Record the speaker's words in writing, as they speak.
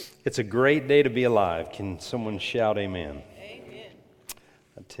It's a great day to be alive. Can someone shout amen? Amen.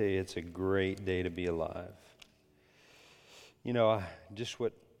 I tell you, it's a great day to be alive. You know, just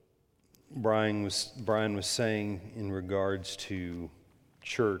what Brian was saying in regards to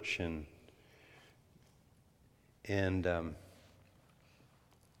church and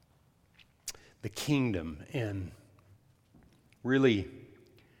the kingdom, and really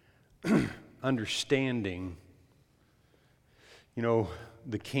understanding,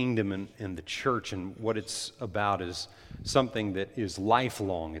 the kingdom and the church and what it's about is something that is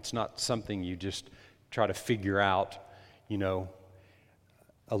lifelong. It's not something you just try to figure out, a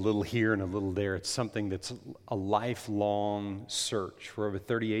little here and a little there. It's something that's a lifelong search. For over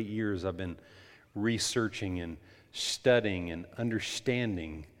 38 years, I've been researching and studying and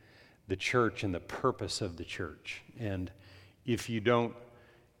understanding the church and the purpose of the church. And if you don't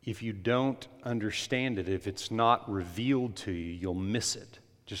understand it, if it's not revealed to you, you'll miss it.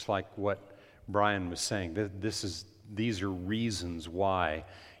 Just like what Brian was saying. These are reasons why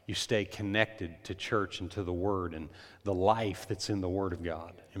you stay connected to church and to the Word and the life that's in the Word of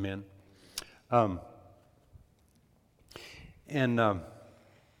God. Amen.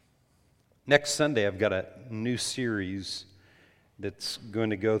 Next Sunday, I've got a new series that's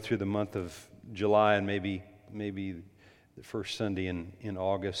going to go through the month of July and maybe the first Sunday in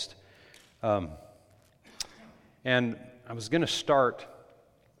August. And I was going to start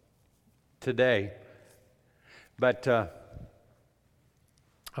today, but I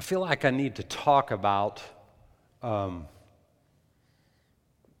feel like I need to talk about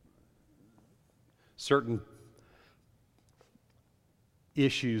certain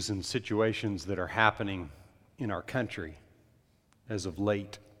issues and situations that are happening in our country as of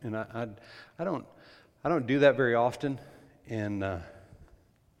late. And I don't do that very often. And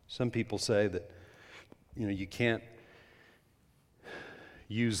some people say that you can't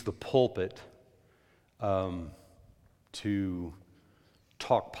use the pulpit to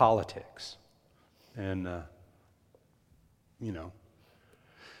talk politics. And in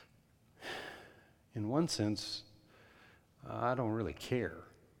one sense, I don't really care.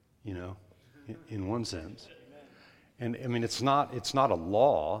 In one sense. And I mean, it's not a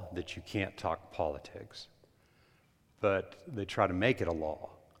law that you can't talk politics, but they try to make it a law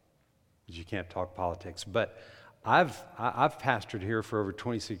that you can't talk politics. But I've pastored here for over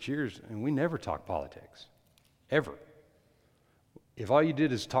 26 years, and we never talk politics, ever. If all you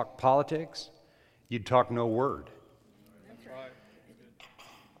did is talk politics, you'd talk no word. That's right.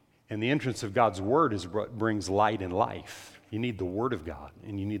 And the entrance of God's word is what brings light and life. You need the Word of God,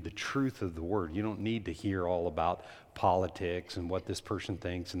 and you need the truth of the Word. You don't need to hear all about politics and what this person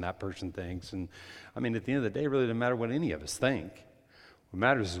thinks and that person thinks. And I mean, at the end of the day, it really doesn't matter what any of us think. What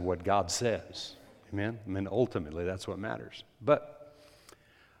matters is what God says. Amen? I mean, ultimately, that's what matters. But,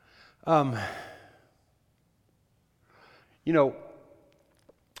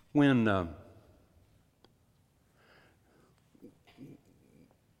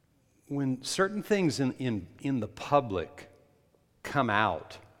 when certain things in the public come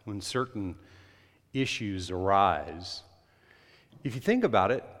out, when certain issues arise, if you think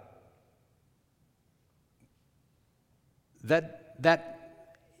about it, that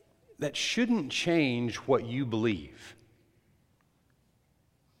shouldn't change what you believe.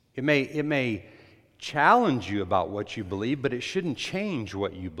 It may challenge you about what you believe, but it shouldn't change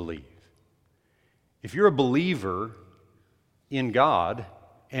what you believe. If you're a believer in God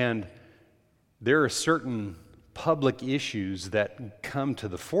and there are certain public issues that come to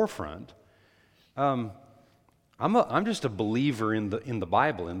the forefront, I'm just a believer in the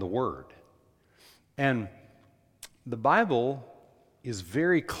Bible, in the Word. And the Bible is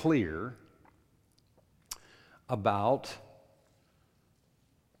very clear about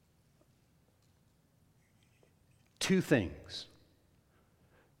two things.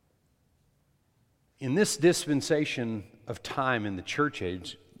 In this dispensation of time in the church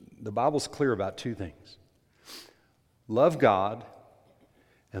age, the Bible's clear about two things. Love God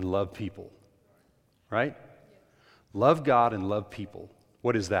and love people. Right? Love God and love people.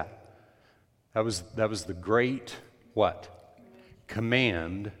 What is that? That was the great, what?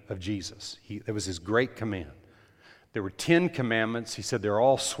 Command of Jesus. That was his great command. There were 10 commandments. He said they're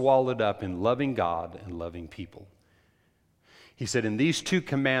all swallowed up in loving God and loving people. He said in these two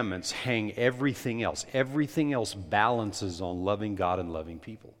commandments hang everything else. Everything else balances on loving God and loving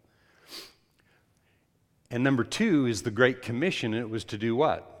people. And number 2 is the Great Commission, and it was to do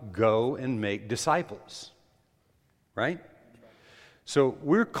what? Go and make disciples. Right? So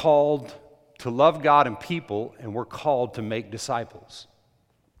we're called to love God and people, and we're called to make disciples.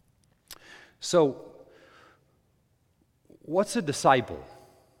 So, what's a disciple?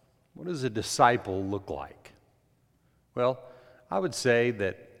 What does a disciple look like? Well, I would say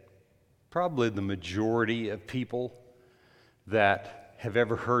that probably the majority of people that have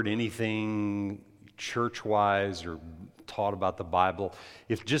ever heard anything church-wise or taught about the Bible,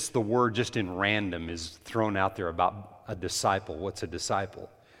 if just the word just in random is thrown out there about a disciple, what's a disciple?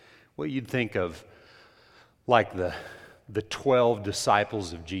 Well, you'd think of like the 12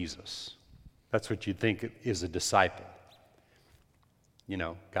 disciples of Jesus. That's what you'd think is a disciple. You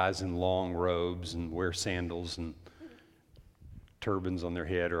know, guys in long robes and wear sandals and turbans on their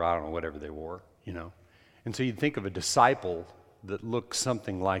head, or I don't know, whatever they wore, you know. And so you'd think of a disciple that looks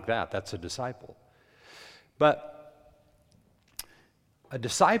something like that. That's a disciple. But a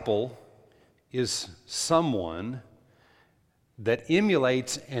disciple is someone that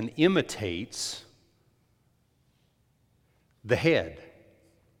emulates and imitates the head.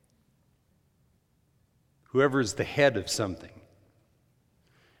 Whoever is the head of something.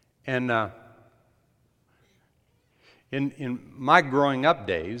 And in my growing up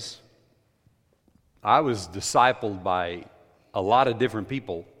days, I was discipled by a lot of different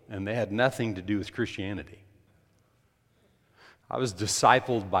people, and they had nothing to do with Christianity. I was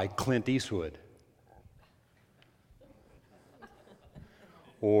discipled by Clint Eastwood,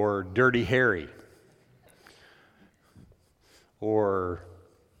 or Dirty Harry, or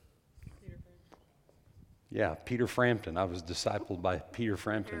Peter Frampton. I was discipled by Peter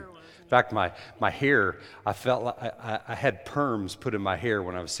Frampton. In fact, my hair, I felt like I had perms put in my hair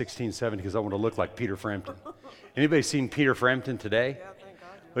when I was 16, 17 because I wanted to look like Peter Frampton. Anybody seen Peter Frampton today? Yeah, thank God.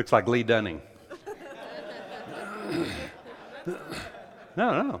 Looks like Lee Dunning.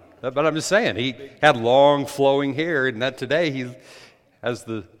 No. But I'm just saying, he had long flowing hair, and that today he has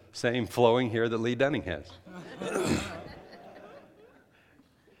the same flowing hair that Lee Dunning has.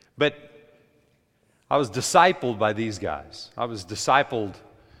 But I was discipled by these guys. I was discipled,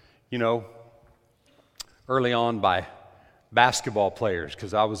 early on by basketball players,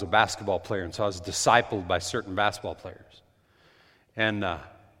 because I was a basketball player, and so I was discipled by certain basketball players. And,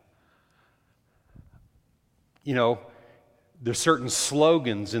 there's certain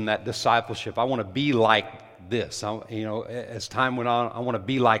slogans in that discipleship. I want to be like this. As time went on, I want to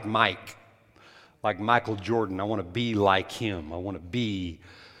be like Mike, like Michael Jordan. I want to be like him. I want to be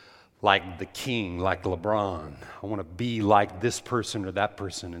like the king, like LeBron. I want to be like this person or that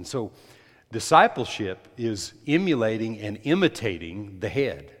person. And so discipleship is emulating and imitating the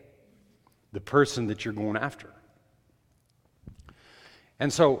head, the person that you're going after.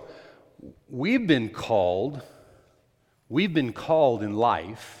 And so we've been called in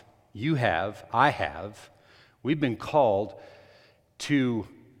life, you have, I have, we've been called to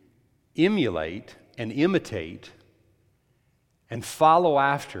emulate and imitate and follow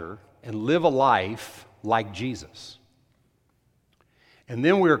after and live a life like Jesus. And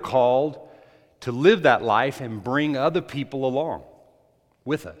then we're called to live that life and bring other people along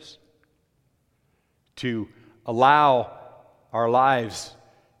with us, to allow our lives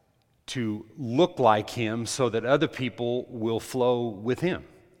to look like Him so that other people will flow with Him.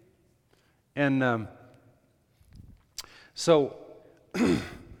 And so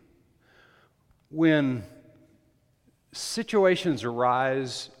when situations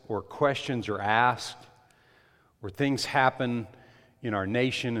arise or questions are asked or things happen in our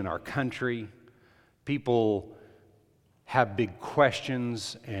nation, in our country, people have big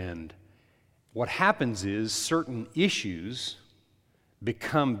questions, and what happens is certain issues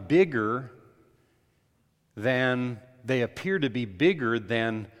become bigger than they appear to be bigger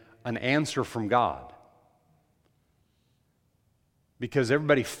than an answer from God. Because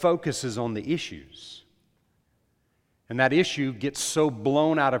everybody focuses on the issues. And that issue gets so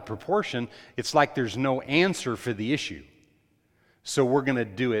blown out of proportion, it's like there's no answer for the issue. So we're going to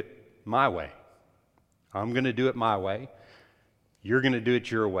do it my way. I'm going to do it my way. You're going to do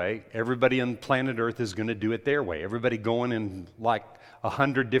it your way. Everybody on planet Earth is going to do it their way. Everybody going in like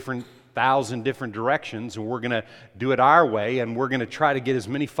 1,000 different directions, and we're going to do it our way, and we're going to try to get as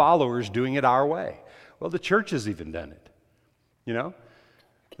many followers doing it our way. Well, the church has even done it.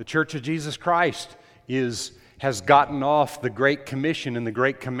 The Church of Jesus Christ has gotten off the Great Commission and the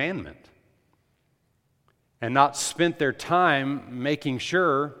Great Commandment and not spent their time making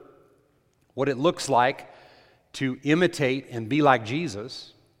sure what it looks like to imitate and be like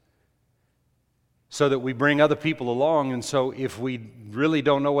Jesus so that we bring other people along. And so if we really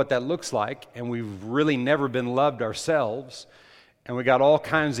don't know what that looks like, and we've really never been loved ourselves, and we got all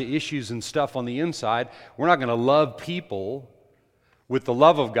kinds of issues and stuff on the inside, we're not going to love people with the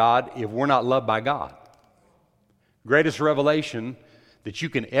love of God if we're not loved by God. Greatest revelation that you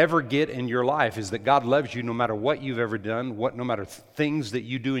can ever get in your life is that God loves you no matter what you've ever done, no matter things that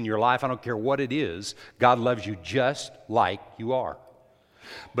you do in your life. I don't care what it is. God loves you just like you are.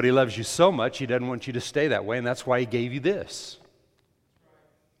 But He loves you so much, He doesn't want you to stay that way, and that's why He gave you this.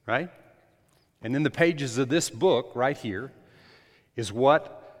 Right? And in the pages of this book right here is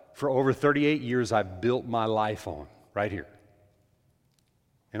what, for over 38 years, I've built my life on, right here.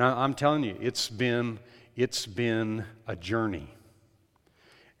 And I'm telling you, it's been a journey.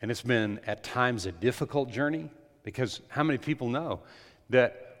 And it's been, at times, a difficult journey, because how many people know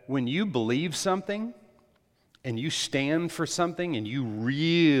that when you believe something and you stand for something and you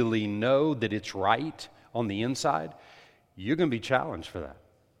really know that it's right on the inside, you're going to be challenged for that.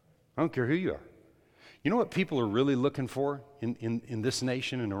 I don't care who you are. You know what people are really looking for in this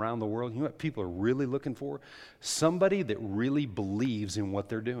nation and around the world? You know what people are really looking for? Somebody that really believes in what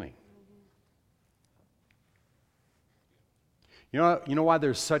they're doing. You know why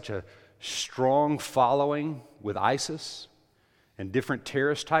there's such a strong following with ISIS and different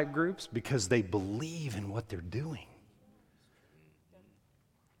terrorist type groups? Because they believe in what they're doing.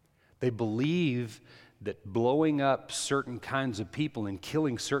 They believe that blowing up certain kinds of people and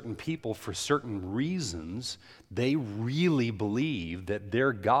killing certain people for certain reasons, they really believe that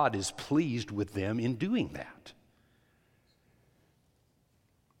their God is pleased with them in doing that.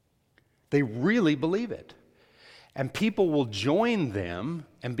 They really believe it. And people will join them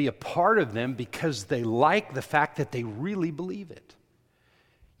and be a part of them because they like the fact that they really believe it.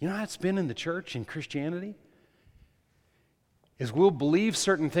 You know how it's been in the church, in Christianity? Is we'll believe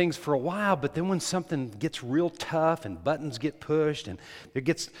certain things for a while, but then when something gets real tough and buttons get pushed and there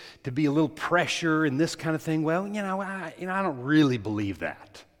gets to be a little pressure and this kind of thing, well, I don't really believe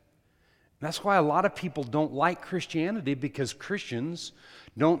that. And that's why a lot of people don't like Christianity, because Christians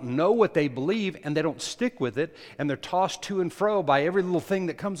don't know what they believe and they don't stick with it, and they're tossed to and fro by every little thing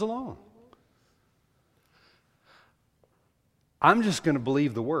that comes along. I'm just going to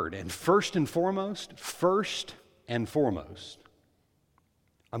believe the Word. And first and foremost,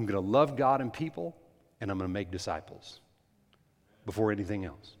 I'm going to love God and people, and I'm going to make disciples before anything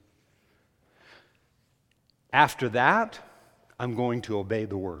else. After that, I'm going to obey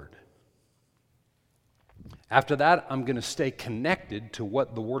the Word. After that, I'm going to stay connected to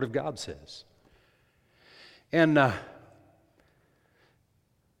what the Word of God says. And a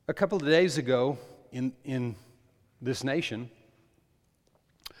couple of days ago in this nation,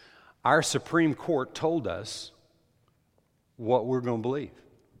 our Supreme Court told us what we're going to believe.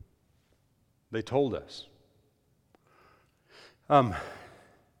 They told us. When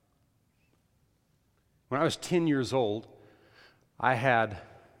I was 10 years old, I had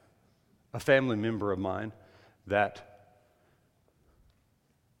a family member of mine that,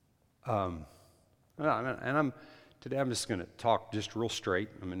 today I'm just going to talk just real straight.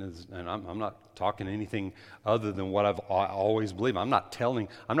 I'm not talking anything other than what I always believe. I'm not trying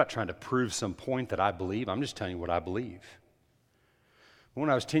to prove some point that I believe. I'm just telling you what I believe. When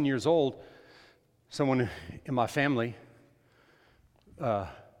I was 10 years old, someone in my family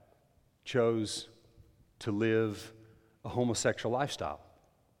chose to live a homosexual lifestyle.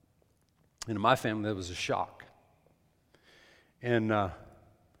 And in my family, that was a shock. And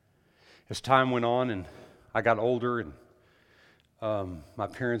as time went on and I got older, and my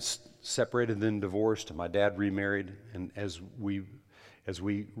parents separated, then divorced, and my dad remarried. And as we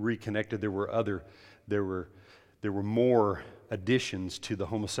reconnected, there were more additions to the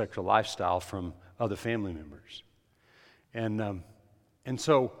homosexual lifestyle from other family members. And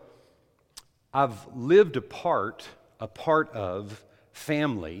so I've lived a part of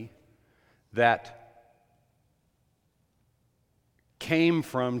family that came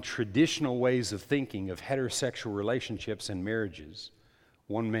from traditional ways of thinking of heterosexual relationships and marriages.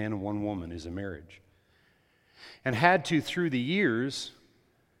 One man and one woman is a marriage. And had to, through the years,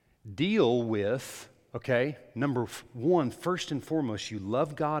 deal with, number one, first and foremost, you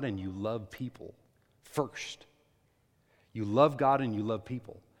love God and you love people. First. You love God and you love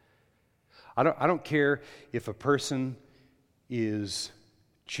people. I don't care if a person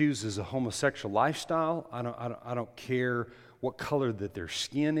chooses a homosexual lifestyle. I don't care what color that their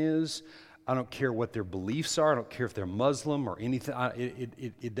skin is. I don't care what their beliefs are. I don't care if they're Muslim or anything.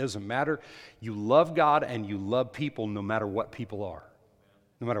 It doesn't matter. You love God and you love people no matter what people are.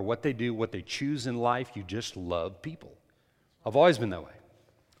 No matter what they do, what they choose in life, you just love people. I've always been that way.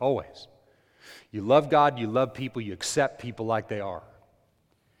 Always. You love God, you love people, you accept people like they are.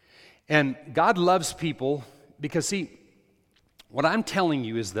 And God loves people because, see, what I'm telling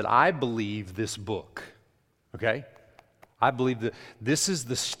you is that I believe this book, okay? I believe that this is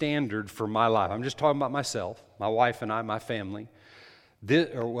the standard for my life. I'm just talking about myself, my wife and I, my family,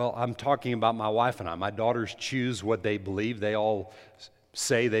 I'm talking about my wife and I. My daughters choose what they believe. They all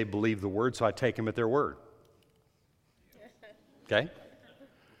say they believe the word, so I take them at their word. Okay?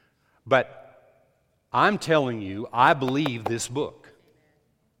 But I'm telling you, I believe this book.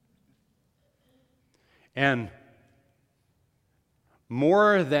 And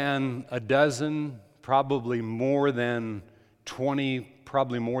more than a dozen, probably more than 20,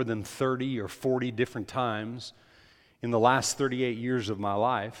 probably more than 30 or 40 different times in the last 38 years of my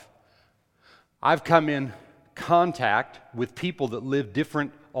life, I've come in contact with people that live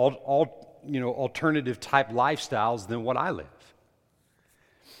different alternative type lifestyles than what I live.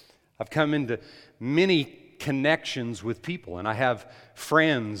 I've come into many connections with people, and I have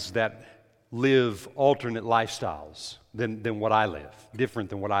friends that live alternate lifestyles than what I live, different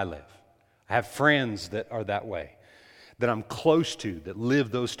than what I live. I have friends that are that way, that I'm close to, that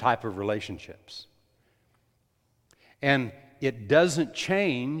live those type of relationships. And it doesn't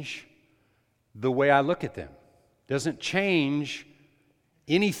change the way I look at them. It doesn't change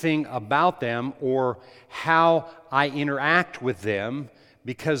anything about them or how I interact with them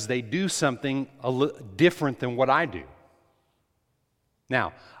because they do something different than what I do.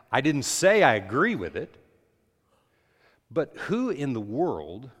 Now, I didn't say I agree with it, but who in the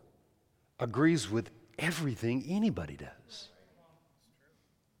world agrees with everything anybody does?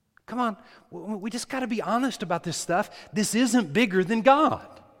 Come on, we just got to be honest about this stuff. This isn't bigger than God.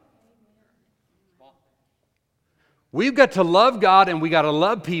 We've got to love God, and we got to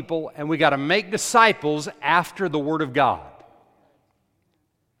love people, and we got to make disciples after the Word of God.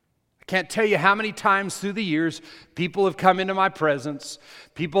 I can't tell you how many times through the years people have come into my presence,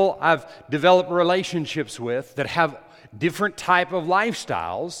 people I've developed relationships with that have different type of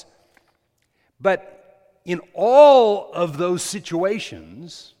lifestyles, but in all of those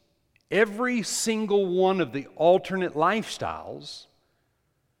situations, every single one of the alternate lifestyles,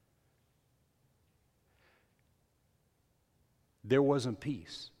 there wasn't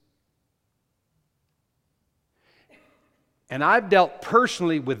peace. And I've dealt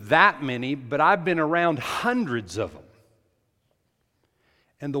personally with that many, but I've been around hundreds of them.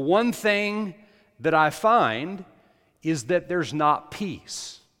 And the one thing that I find is that there's not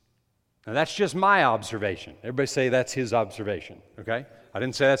peace. Now that's just my observation. Everybody say that's his observation, okay? I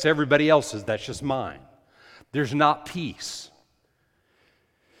didn't say that's everybody else's, that's just mine. There's not peace.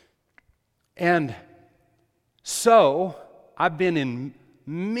 And so I've been in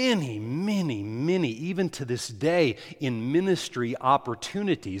many, even to this day, in ministry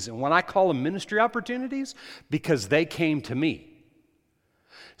opportunities. And when I call them ministry opportunities, because they came to me.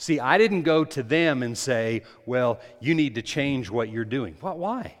 See, I didn't go to them and say, well, you need to change what you're doing.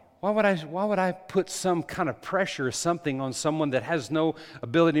 Why? Why would I put some kind of pressure or something on someone that has no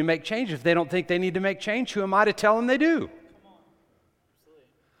ability to make change? If they don't think they need to make change, who am I to tell them they do?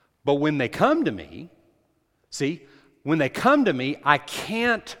 But when they come to me, when they come to me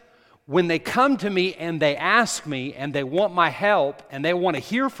and they ask me and they want my help and they want to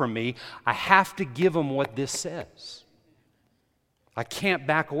hear from me, I have to give them what this says. I can't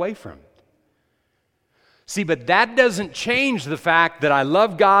back away from it. See, but that doesn't change the fact that I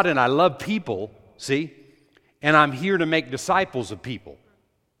love God and I love people, and I'm here to make disciples of people.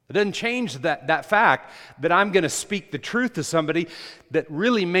 It doesn't change that fact that I'm going to speak the truth to somebody that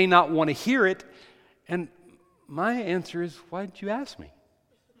really may not want to hear it. And my answer is, why did you ask me?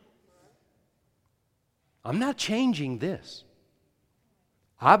 I'm not changing this.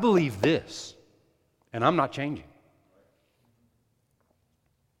 I believe this, and I'm not changing.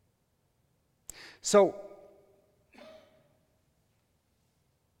 So,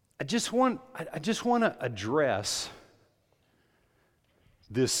 I just want to address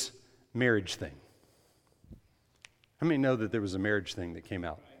this marriage thing. How many know that there was a marriage thing that came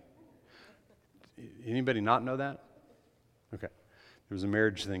out? Anybody not know that? Okay. There was a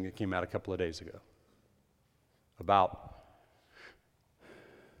marriage thing that came out a couple of days ago about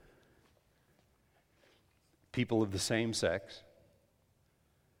people of the same sex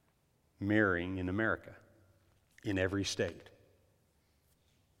marrying in America, in every state.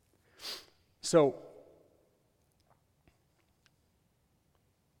 So,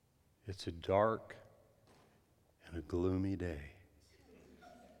 it's a dark and a gloomy day.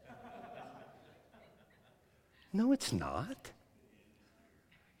 No, it's not.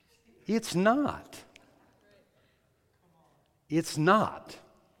 It's not. It's not.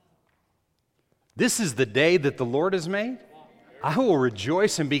 This is the day that the Lord has made. I will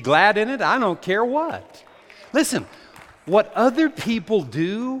rejoice and be glad in it. I don't care what. Listen, what other people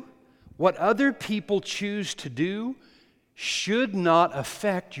do, what other people choose to do, should not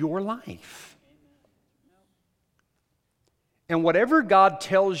affect your life. And whatever God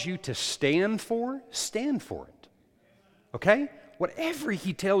tells you to stand for it. Okay? Whatever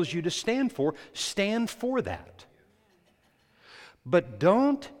He tells you to stand for that. But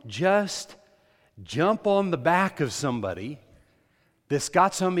don't just jump on the back of somebody that's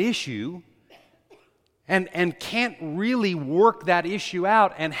got some issue and can't really work that issue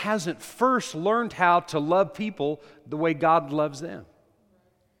out and hasn't first learned how to love people the way God loves them.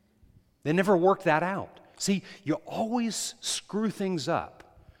 They never work that out. See, you always screw things up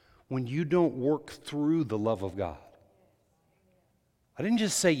when you don't work through the love of God. I didn't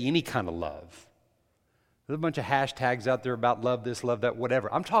just say any kind of love. There's a bunch of hashtags out there about love this, love that,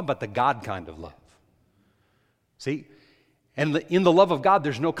 whatever. I'm talking about the God kind of love. See? And in the love of God,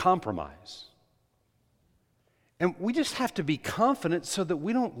 there's no compromise. And we just have to be confident so that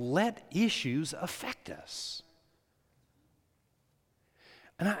we don't let issues affect us.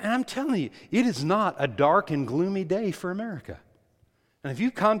 And I'm telling you, it is not a dark and gloomy day for America. And if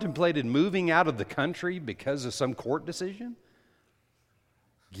you've contemplated moving out of the country because of some court decision,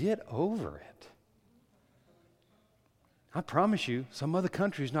 get over it. I promise you, some other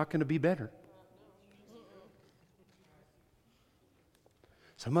country is not going to be better.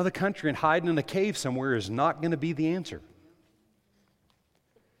 Some other country and hiding in a cave somewhere is not going to be the answer.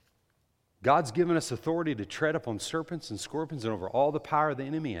 God's given us authority to tread upon serpents and scorpions and over all the power of the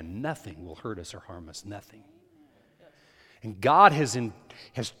enemy, and nothing will hurt us or harm us. Nothing. And God has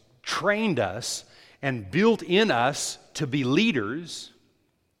trained us and built in us to be leaders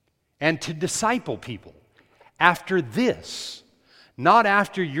and to disciple people after this, not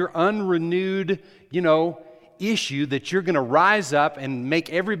after your unrenewed, issue that you're going to rise up and make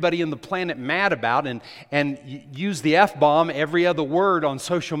everybody on the planet mad about and use the F-bomb every other word on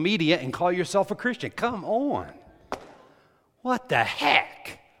social media and call yourself a Christian. Come on. What the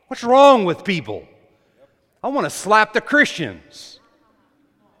heck? What's wrong with people? I want to slap the Christians.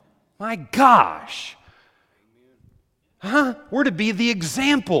 My gosh. We're to be the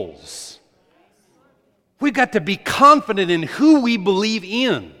examples. We've got to be confident in who we believe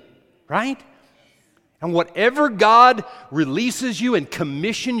in, right? And whatever God releases you and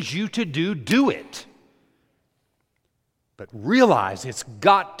commissions you to do, do it. But realize it's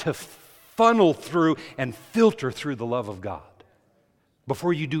got to funnel through and filter through the love of God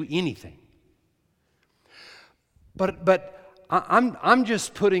before you do anything. But I'm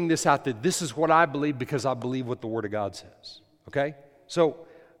just putting this out there. This is what I believe because I believe what the Word of God says. Okay? So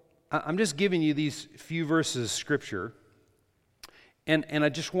I'm just giving you these few verses of Scripture. And I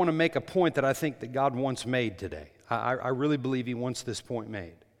just want to make a point that I think that God wants made today. I really believe He wants this point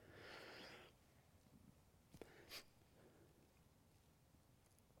made.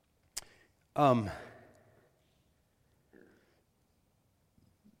 I'm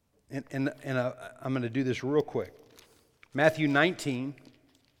going to do this real quick. Matthew 19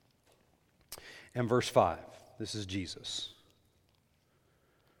 and verse 5. This is Jesus.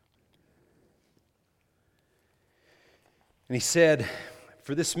 And He said,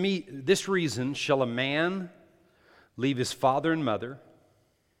 "For this reason shall a man leave his father and mother,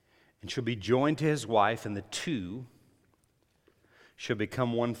 and shall be joined to his wife, and the two shall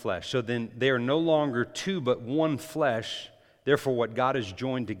become one flesh. So then they are no longer two, but one flesh. Therefore what God has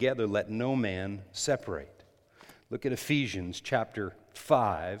joined together, let no man separate." Look at Ephesians chapter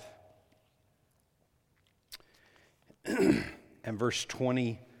 5 and verse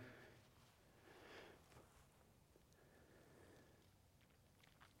 20.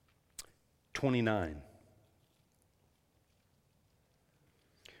 29.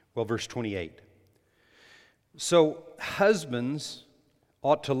 Well, verse 28. "So husbands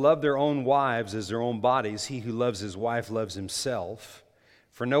ought to love their own wives as their own bodies. He who loves his wife loves himself.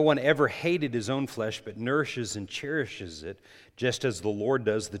 For no one ever hated his own flesh, but nourishes and cherishes it, just as the Lord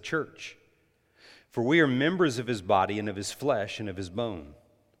does the church. For we are members of His body and of His flesh and of His bone.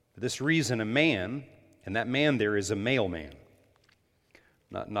 For this reason a man," and that man there is a male man,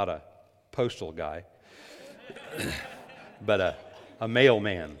 not a postal guy, but a male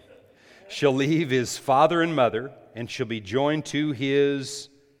man, "shall leave his father and mother, and shall be joined to his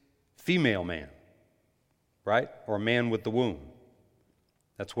female man," right? Or man with the womb.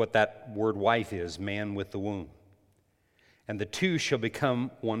 That's what that word wife is, man with the womb. "And the two shall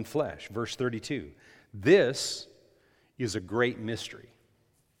become one flesh." Verse 32. "This is a great mystery.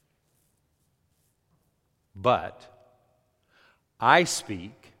 But I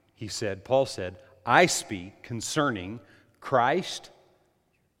speak," Paul said, "I speak concerning Christ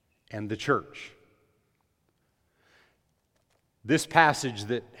and the church." This passage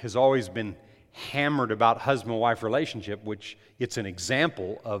that has always been hammered about husband-wife relationship, which it's an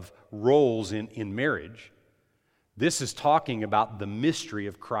example of roles in marriage, This is talking about the mystery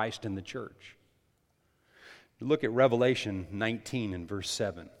of Christ and the church. Look at Revelation 19 and verse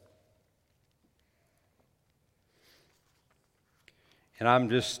 7. And I'm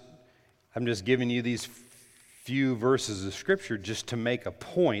just giving you these few verses of Scripture just to make a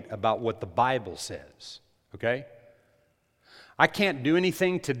point about what the Bible says, okay? I can't do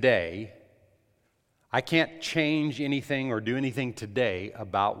anything today. I can't change anything or do anything today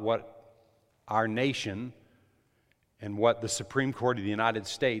about what our nation and what the Supreme Court of the United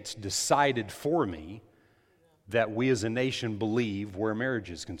States decided for me that we as a nation believe where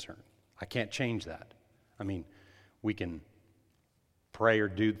marriage is concerned. I can't change that. I mean, we can pray or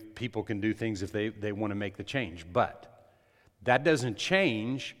people can do things if they want to make the change. But that doesn't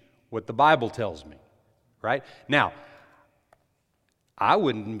change what the Bible tells me, right? Now, I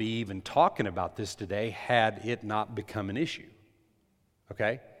wouldn't be even talking about this today had it not become an issue,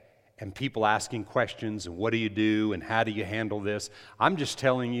 okay? And people asking questions, and what do you do, and how do you handle this? I'm just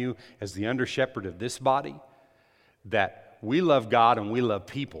telling you, as the under-shepherd of this body, that we love God and we love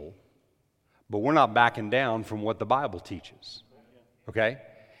people, but we're not backing down from what the Bible teaches, okay?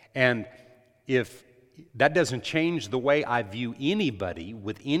 And if that doesn't change the way I view anybody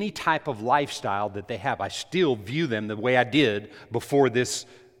with any type of lifestyle that they have, I still view them the way I did before this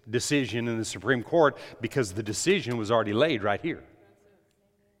decision in the Supreme Court, because the decision was already laid right here.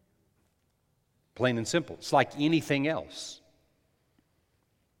 Plain and simple. It's like anything else.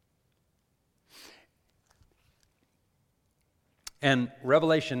 And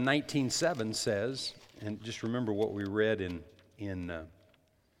Revelation 19:7 says, and just remember what we read in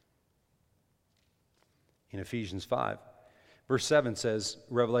Ephesians 5. Verse 7 says,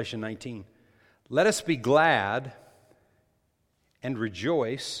 Revelation 19, "Let us be glad and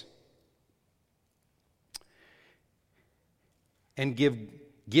rejoice and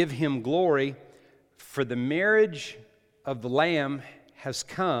give him glory, for the marriage of the Lamb has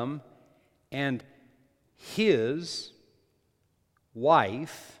come, and his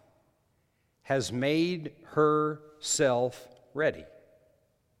wife has made herself ready."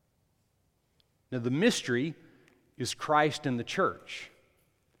 Now, the mystery is Christ and the church.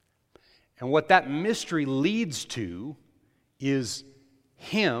 And what that mystery leads to is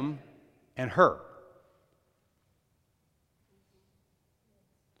him and her.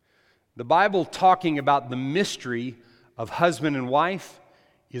 The Bible talking about the mystery of husband and wife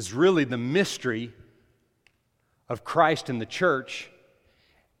is really the mystery of Christ and the church.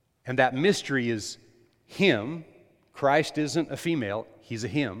 And that mystery is him. Christ isn't a female, he's a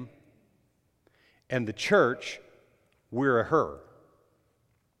him. And the church, we're a her.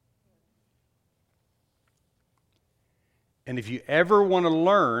 And if you ever want to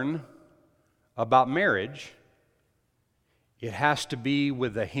learn about marriage, it has to be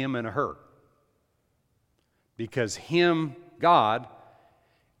with a him and a her. Because him, God,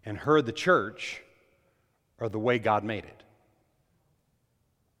 and her, the church, are the way God made it.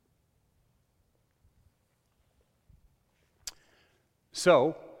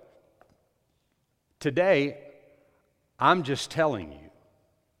 So, today, I'm just telling you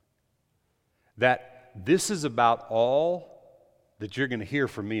that this is about all that you're going to hear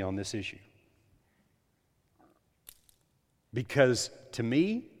from me on this issue. Because to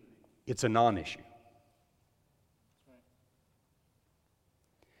me, it's a non-issue.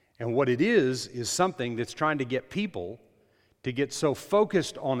 And what it is something that's trying to get people to get so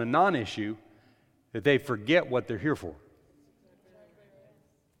focused on a non-issue that they forget what they're here for.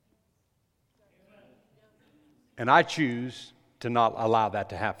 And I choose to not allow that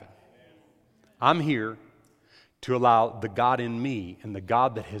to happen. I'm here to allow the God in me and the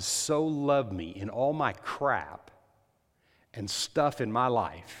God that has so loved me in all my crap and stuff in my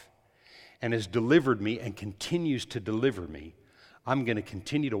life and has delivered me and continues to deliver me. I'm going to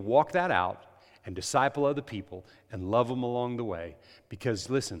continue to walk that out and disciple other people and love them along the way. Because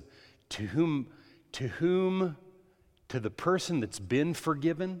listen, to the person that's been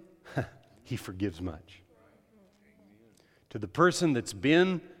forgiven, he forgives much. To the person that's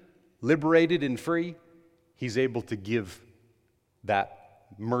been liberated and free, he's able to give that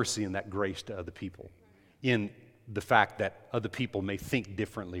mercy and that grace to other people in the fact that other people may think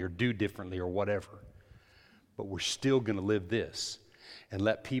differently or do differently or whatever. But we're still going to live this and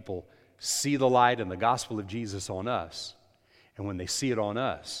let people see the light and the gospel of Jesus on us. And when they see it on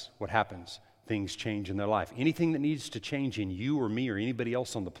us, what happens? Things change in their life. Anything that needs to change in you or me or anybody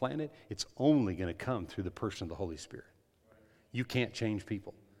else on the planet, it's only going to come through the person of the Holy Spirit. You can't change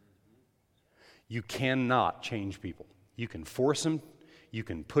people. You cannot change people. You can force them. You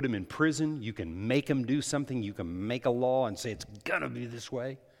can put them in prison. You can make them do something. You can make a law and say it's going to be this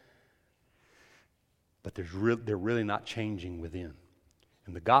way. but they're really not changing within.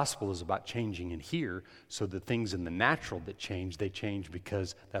 And the gospel is about changing in here, so the things in the natural that change, they change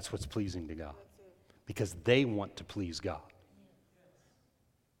because that's what's pleasing to God. Because they want to please God.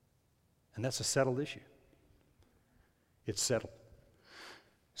 And that's a settled issue. It's settled.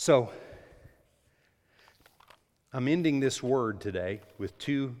 So, I'm ending this word today with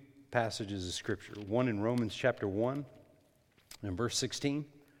two passages of Scripture. One in Romans chapter 1 and verse 16,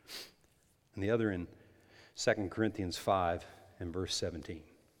 and the other in 2 Corinthians 5 and verse 17.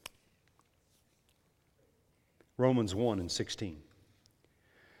 Romans 1 and 16.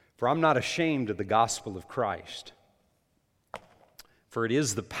 For I'm not ashamed of the gospel of Christ, for it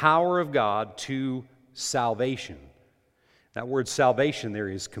is the power of God to salvation. That word salvation there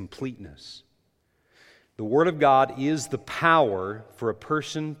is completeness. The Word of God is the power for a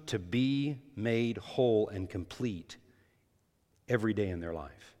person to be made whole and complete every day in their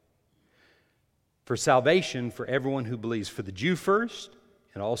life. For salvation for everyone who believes, for the Jew first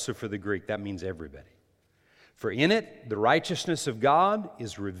and also for the Greek. That means everybody. For in it the righteousness of God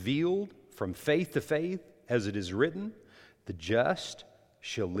is revealed from faith to faith, as it is written, the just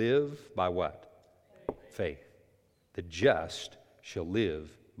shall live by what? Faith. The just shall live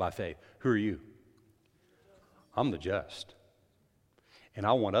by faith. Who are you? I'm the just. And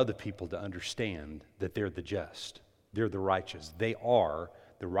I want other people to understand that they're the just. They're the righteous. They are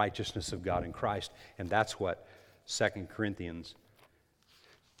the righteousness of God in Christ. And that's what 2 Corinthians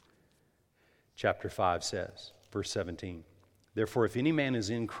chapter 5 says, verse 17. Therefore, if any man is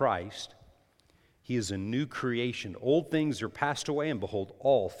in Christ, he is a new creation. Old things are passed away, and behold,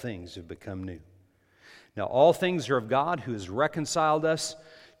 all things have become new. Now, all things are of God, who has reconciled us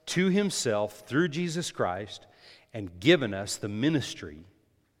to himself through Jesus Christ and given us the ministry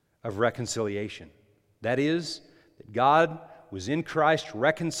of reconciliation. That is, that God was in Christ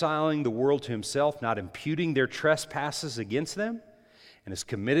reconciling the world to himself, not imputing their trespasses against them, and has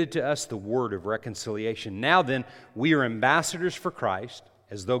committed to us the word of reconciliation. Now then, we are ambassadors for Christ,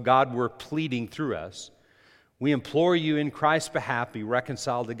 as though God were pleading through us. We implore you in Christ's behalf, be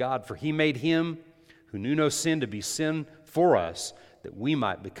reconciled to God, for he made him who knew no sin to be sin for us, that we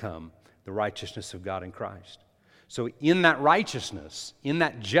might become the righteousness of God in Christ. So in that righteousness, in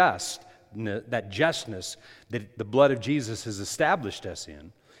that justness that the blood of Jesus has established us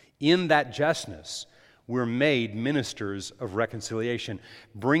in that justness, we're made ministers of reconciliation,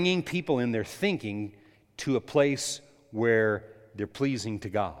 bringing people in their thinking to a place where they're pleasing to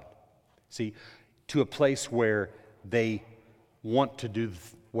God. See, to a place where they want to do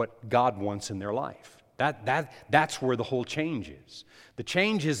what God wants in their life. That's where the whole change is. The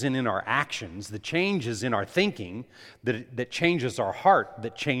change isn't in our actions. The change is in our thinking that changes our heart,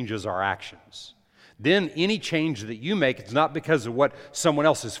 that changes our actions. Then any change that you make, it's not because of what someone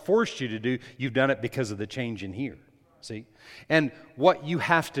else has forced you to do. You've done it because of the change in here. See? And what you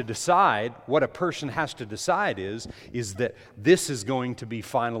have to decide, what a person has to decide is that this is going to be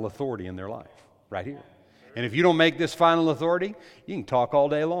final authority in their life, right here. And if you don't make this final authority, you can talk all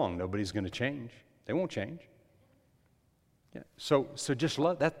day long. Nobody's going to change. They won't change. Yeah. So just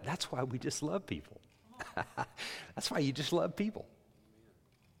love that. That's why we just love people. That's why you just love people.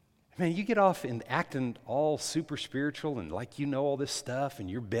 Man, you get off in acting all super spiritual and like you know all this stuff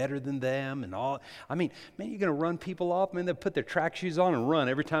and you're better than them and all. I mean, man, you're going to run people off. Man, they'll put their track shoes on and run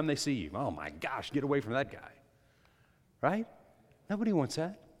every time they see you. Oh my gosh, get away from that guy. Right? Nobody wants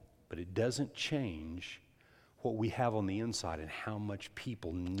that. But it doesn't change what we have on the inside and how much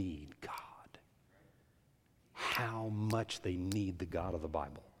people need God. How much they need the God of the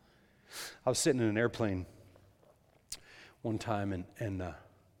Bible. I was sitting in an airplane one time and a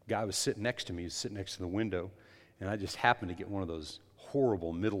guy was sitting next to me. He was sitting next to the window, and I just happened to get one of those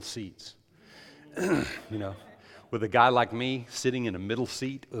horrible middle seats. You know, with a guy like me sitting in a middle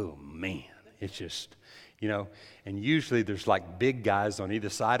seat, oh man, it's just, you know, and usually there's like big guys on either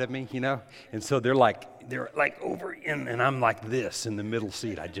side of me, you know, and so they're like over in, and I'm like this in the middle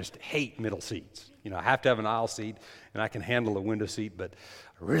seat. I just hate middle seats. You know, I have to have an aisle seat, and I can handle a window seat, but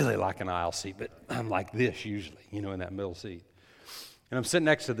I really like an aisle seat, but I'm like this usually, you know, in that middle seat. And I'm sitting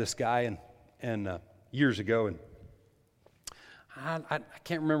next to this guy, and years ago, and I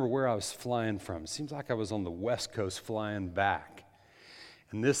can't remember where I was flying from. It seems like I was on the West Coast flying back.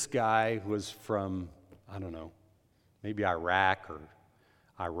 And this guy was from, I don't know, maybe Iraq or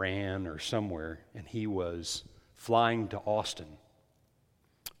Iran or somewhere, and he was flying to Austin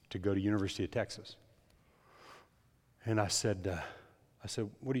to go to University of Texas. And I said,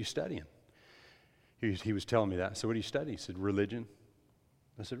 what are you studying? He was telling me that. I said, what do you study? He said, religion.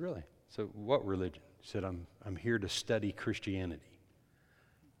 I said, really? So what religion? He said, I'm here to study Christianity.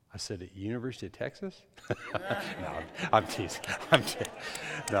 I said, at University of Texas? No, I'm teasing. I'm teasing.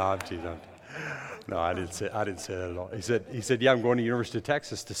 No, I'm teasing. No, I didn't say that at all. He said, yeah, I'm going to University of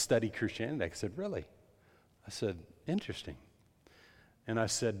Texas to study Christianity. I said, really? I said, interesting. And I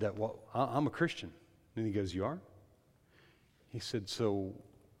said, well, I'm a Christian. And he goes, you are? He said, so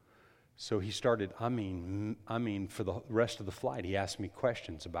he started, I mean, for the rest of the flight, he asked me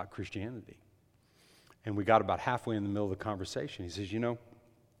questions about Christianity. And we got about halfway in the middle of the conversation. He says,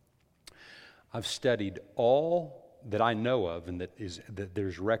 I've studied all that I know of and that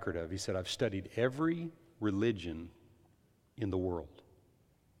there's record of. He said, I've studied every religion in the world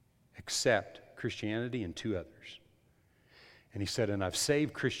except Christianity and 2 others. And he said, and I've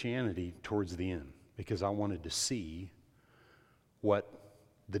saved Christianity towards the end because I wanted to see what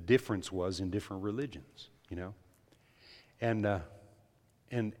the difference was in different religions,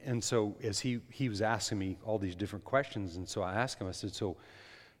 And so as he was asking me all these different questions, and so I asked him, I said,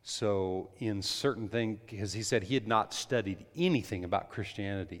 so in certain things, because he said he had not studied anything about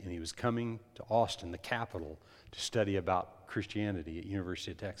Christianity, and he was coming to Austin, the capital, to study about Christianity at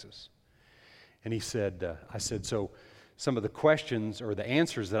University of Texas. And he said, I said, so some of the questions or the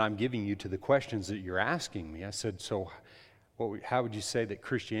answers that I'm giving you to the questions that you're asking me, I said, so how would you say that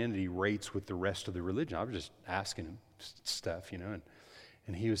Christianity rates with the rest of the religion? I was just asking him stuff,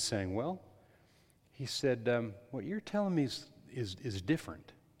 and he was saying, well, he said, what you're telling me is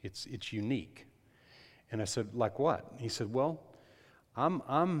different. It's unique. And I said, like what? He said, well, I'm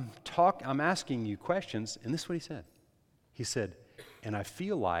asking you questions, and this is what he said. He said, and I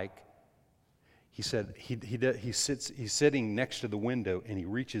feel like, he said, he's sitting next to the window, and he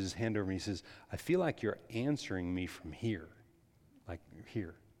reaches his hand over and he says, I feel like you're answering me from here, like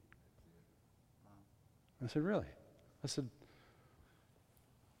here. I said, really? I said,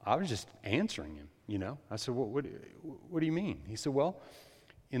 I was just answering him, I said, what do you mean? He said, well,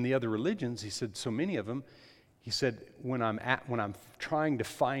 in the other religions, he said, so many of them, he said, when I'm trying to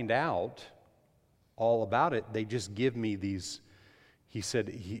find out all about it, they just give me these. He said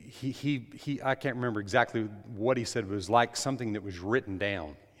I can't remember exactly what he said, but it was like something that was written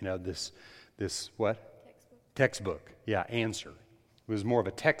down. This what? Textbook. Yeah, answer. It was more of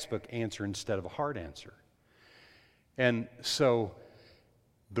a textbook answer instead of a hard answer. And so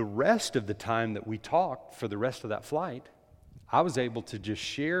the rest of the time that we talked for the rest of that flight, I was able to just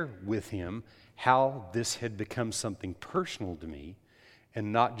share with him how this had become something personal to me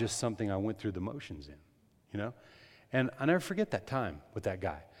and not just something I went through the motions in, And I never forget that time with that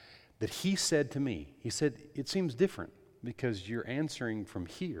guy, that he said to me, he said, it seems different because you're answering from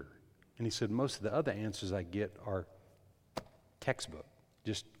here. And he said, most of the other answers I get are textbook,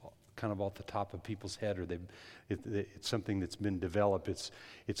 just kind of off the top of people's head, or it's something that's been developed.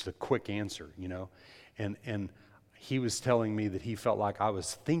 It's the quick answer, And he was telling me that he felt like I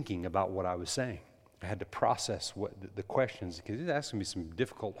was thinking about what I was saying. I had to process what the questions, because he's asking me some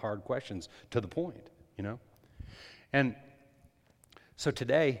difficult, hard questions to the point, And so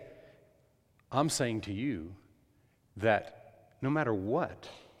today, I'm saying to you that no matter what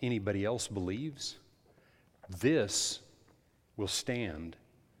anybody else believes, this will stand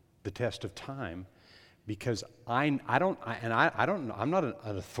the test of time, because I'm not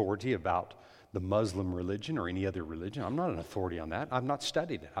an authority about the Muslim religion or any other religion. I'm not an authority on that. I've not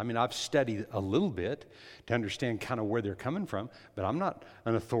studied it. I've studied a little bit to understand kind of where they're coming from, but I'm not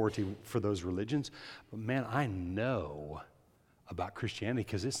an authority for those religions. But man, I know about Christianity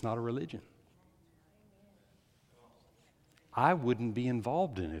because it's not a religion. I wouldn't be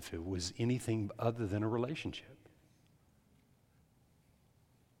involved in it if it was anything other than a relationship.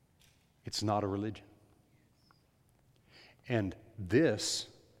 It's not a religion. And this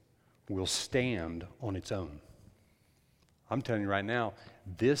will stand on its own. I'm telling you right now,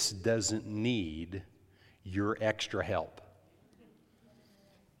 this doesn't need your extra help.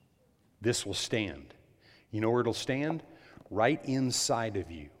 This will stand. You know where it'll stand? Right inside of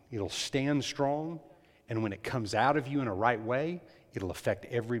you. It'll stand strong, and when it comes out of you in a right way, it'll affect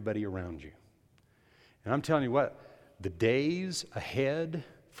everybody around you. And I'm telling you what, the days ahead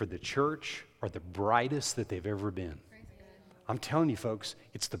for the church are the brightest that they've ever been. I'm telling you, folks,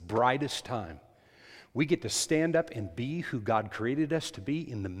 it's the brightest time. We get to stand up and be who God created us to be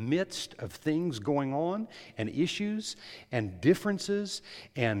in the midst of things going on and issues and differences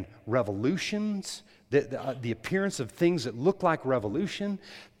and revolutions, the appearance of things that look like revolution,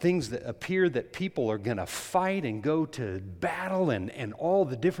 things that appear that people are going to fight and go to battle and all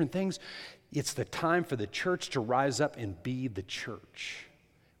the different things. It's the time for the church to rise up and be the church,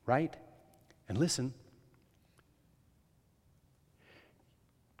 right? And listen,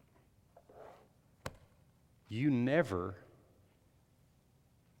 you never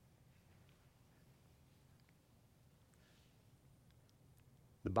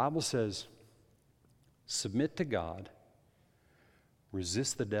Bible says, submit to God,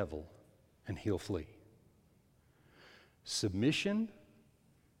 resist the devil, and he'll flee. Submission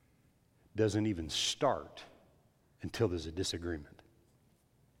doesn't even start until there's a disagreement.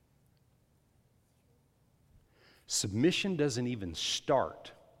 Submission doesn't even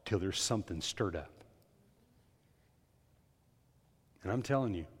start till there's something stirred up. And I'm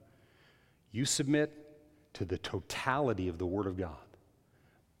telling you, you submit to the totality of the Word of God,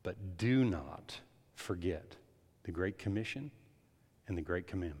 but do not forget the Great Commission and the Great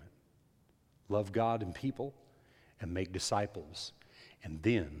Commandment. Love God and people and make disciples, and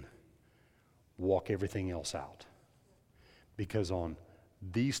then walk everything else out. Because on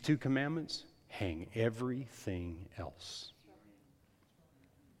these two commandments hang everything else.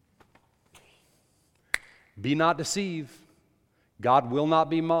 Be not deceived. God will not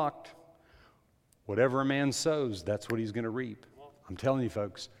be mocked. Whatever a man sows, that's what he's going to reap. I'm telling you,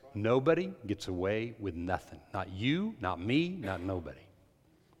 folks, nobody gets away with nothing. Not you, not me, not nobody.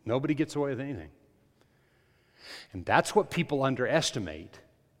 Nobody gets away with anything. And that's what people underestimate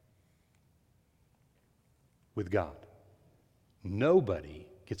with God. Nobody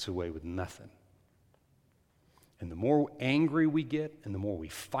gets away with nothing. And the more angry we get, and the more we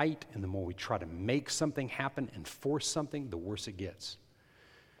fight, and the more we try to make something happen and force something, the worse it gets.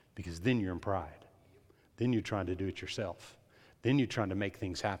 Because then you're in pride. Then you're trying to do it yourself. Then you're trying to make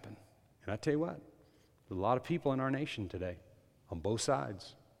things happen. And I tell you what, there's a lot of people in our nation today, on both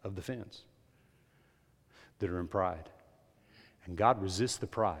sides of the fence, that are in pride. And God resists the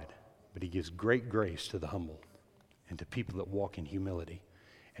pride, but He gives great grace to the humble and to people that walk in humility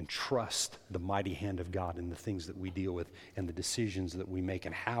and trust the mighty hand of God in the things that we deal with and the decisions that we make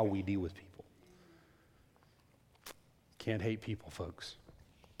and how we deal with people. Can't hate people, folks.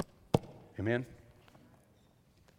 Amen?